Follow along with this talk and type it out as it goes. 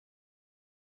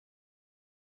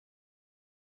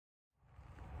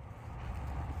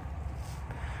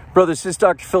Brothers, this is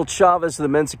Dr. Phil Chavez of the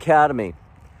Men's Academy.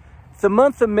 The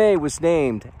month of May was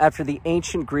named after the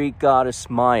ancient Greek goddess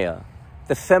Maya,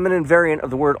 the feminine variant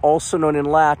of the word also known in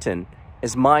Latin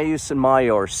as Maius and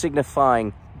Maior,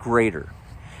 signifying greater.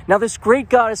 Now, this great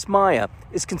goddess Maya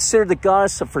is considered the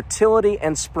goddess of fertility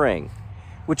and spring,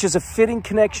 which is a fitting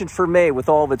connection for May with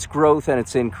all of its growth and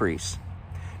its increase.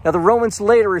 Now, the Romans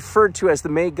later referred to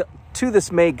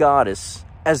this May goddess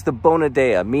as the Bona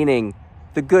Dea, meaning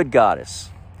the good goddess.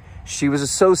 She was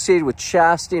associated with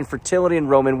chastity and fertility in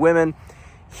Roman women,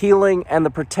 healing, and the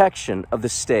protection of the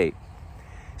state.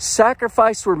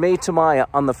 Sacrifices were made to Maya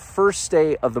on the first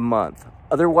day of the month,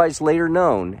 otherwise later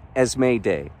known as May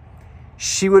Day.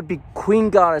 She would be queen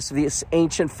goddess of this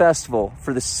ancient festival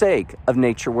for the sake of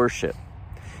nature worship.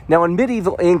 Now, in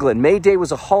medieval England, May Day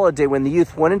was a holiday when the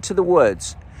youth went into the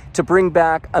woods to bring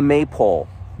back a maypole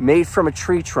made from a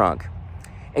tree trunk,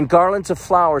 and garlands of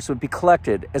flowers would be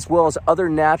collected, as well as other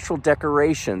natural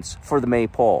decorations for the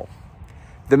maypole.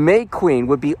 The May Queen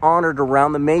would be honored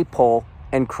around the maypole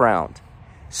and crowned.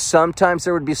 Sometimes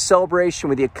there would be a celebration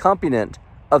with the accompaniment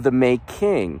of the May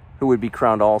King, who would be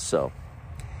crowned also.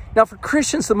 Now, for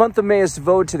Christians, the month of May is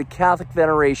devoted to the Catholic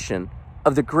veneration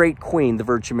of the great Queen, the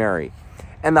Virgin Mary,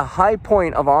 and the high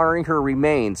point of honoring her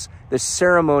remains the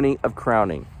ceremony of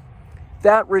crowning.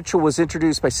 That ritual was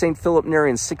introduced by St. Philip Neri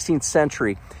in the 16th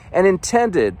century and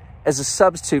intended as a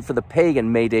substitute for the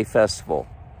pagan May Day festival.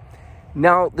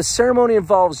 Now, the ceremony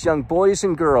involves young boys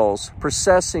and girls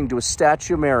processing to a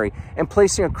statue of Mary and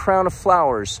placing a crown of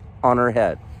flowers on her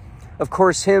head. Of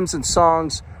course, hymns and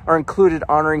songs are included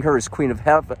honoring her as Queen of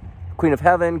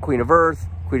Heaven, Queen of Earth,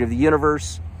 Queen of the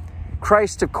Universe.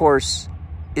 Christ, of course,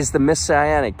 is the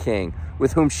Messianic King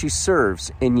with whom she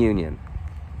serves in union.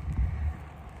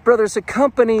 Brothers,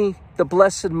 accompany the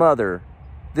Blessed Mother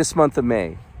this month of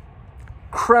May.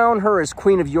 Crown her as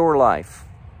Queen of your life.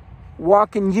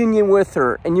 Walk in union with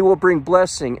her, and you will bring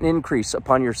blessing and increase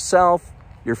upon yourself,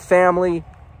 your family,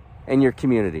 and your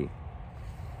community.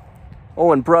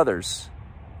 Oh, and brothers,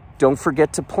 don't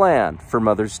forget to plan for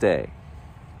Mother's Day.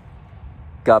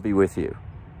 God be with you.